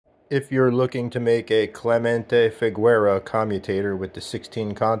If you're looking to make a Clemente Figuera commutator with the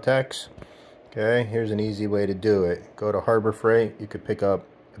 16 contacts, okay, here's an easy way to do it. Go to Harbor Freight. You could pick up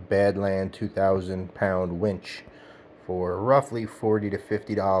a Badland 2,000 pound winch for roughly $40 to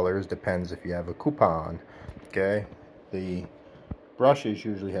 $50, depends if you have a coupon. Okay, the brushes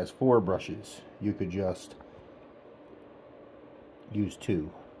usually has 4 brushes. You could just use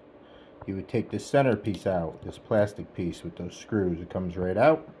 2. You would take this center piece out, this plastic piece with those screws. It comes right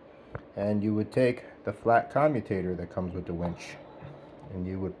out. And you would take the flat commutator that comes with the winch and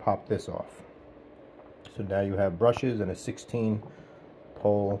you would pop this off. So now you have brushes and a 16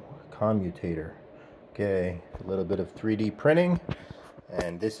 pole commutator. Okay, a little bit of 3D printing,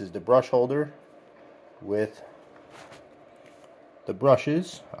 and this is the brush holder with the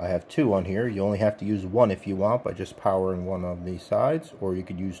brushes. I have 2 on here. You only have to use 1 if you want by just powering one of these sides, or you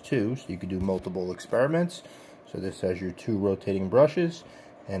could use 2, so you could do multiple experiments. So this has your 2 rotating brushes,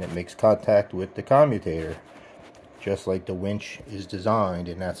 and it makes contact with the commutator, just like the winch is designed,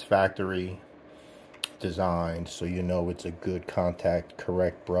 and that's factory designed, so you know it's a good contact,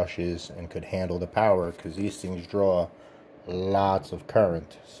 correct brushes, and could handle the power, because these things draw lots of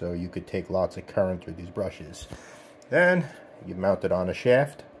current, so you could take lots of current through these brushes. Then you mount it on a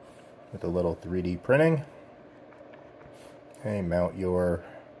shaft with a little 3D printing, and mount your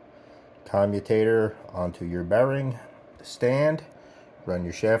commutator onto your bearing stand, run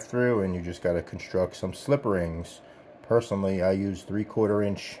your shaft through, and you just got to construct some slip rings. Personally, I use 3/4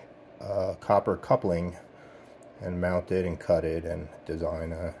 inch copper coupling and mount it and cut it and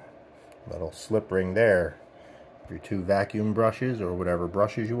design a little slip ring there. Your 2 vacuum brushes or whatever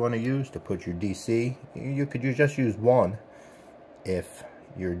brushes you want to use to put your DC. You could just use 1 if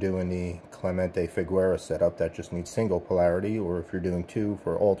you're doing the Clemente Figuera setup that just needs single polarity, or if you're doing 2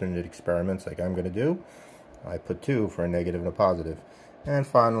 for alternate experiments like I'm going to do, I put 2 for a negative and a positive. And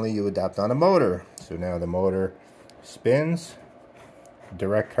finally, you adapt on a motor. So now the motor spins,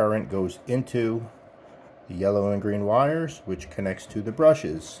 direct current goes into the yellow and green wires, which connects to the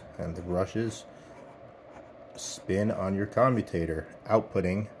brushes, and the brushes spin on your commutator,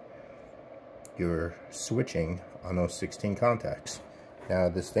 outputting your switching on those 16 contacts. Now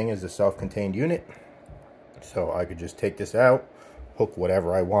this thing is a self-contained unit, so I could just take this out, hook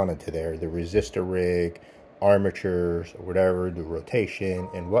whatever I wanted to there, the resistor rig, armatures, or whatever, the rotation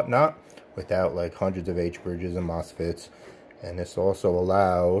and whatnot, without like hundreds of H bridges and MOSFETs. And this also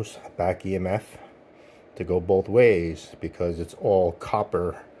allows back EMF to go both ways, because it's all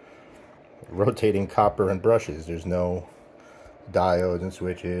copper, rotating copper and brushes. There's no diodes and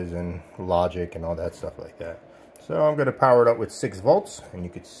switches and logic and all that stuff like that. So I'm going to power it up with 6 volts, and you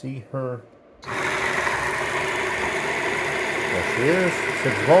can see her. There she is,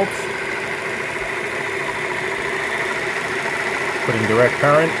 6 volts. Putting direct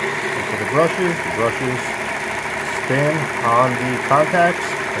current into the brushes. The brushes spin on the contacts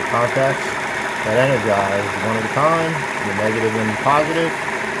that energize one at a time, the negative and positive,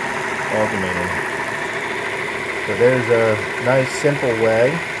 alternating. So there's a nice simple way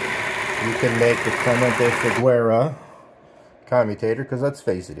you can make the Clemente Figuera commutator, because let's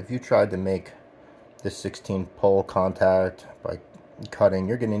face it, if you tried to make this 16 pole contact by cutting,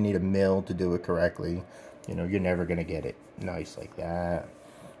 you're going to need a mill to do it correctly. You know, you're never going to get it nice like that.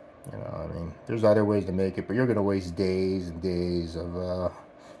 You know, I mean, there's other ways to make it, but you're going to waste days and days of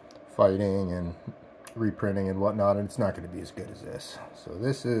fighting and reprinting and whatnot, and it's not going to be as good as this. So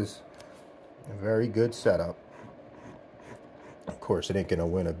this is a very good setup. Of course, it ain't going to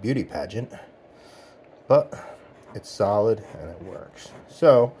win a beauty pageant, but it's solid and it works.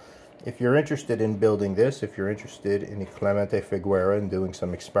 So if you're interested in building this, if you're interested in the Clemente Figuera and doing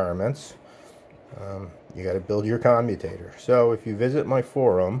some experiments, you got to build your commutator. So if you visit my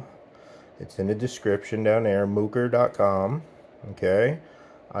forum, it's in the description down there, mooker.com. Okay,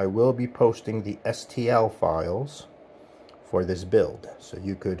 I will be posting the STL files for this build, so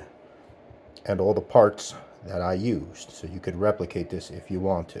you could, and all the parts that I used, so you could replicate this if you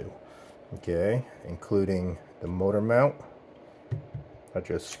want to. Okay, including the motor mount that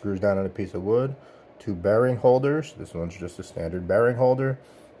just screws down on a piece of wood, 2 bearing holders. This one's just a standard bearing holder.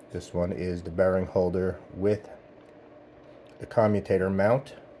 This one is the bearing holder with the commutator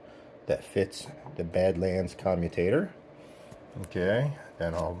mount that fits the Badlands commutator. Okay,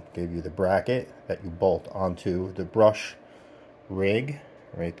 then I'll give you the bracket that you bolt onto the brush rig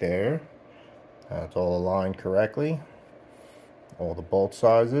right there. It's all aligned correctly, all the bolt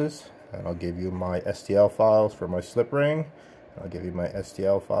sizes, and I'll give you my STL files for my slip ring. I'll give you my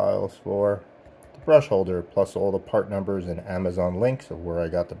STL files for brush holder, plus all the part numbers and Amazon links of where I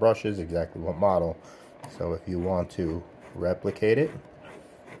got the brushes, exactly what model. So if you want to replicate it,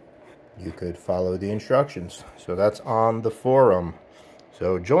 you could follow the instructions. So that's on the forum.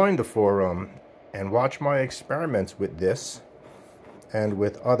 So join the forum and watch my experiments with this and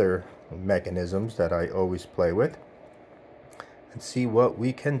with other mechanisms that I always play with, and see what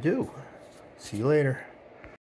we can do. See you later.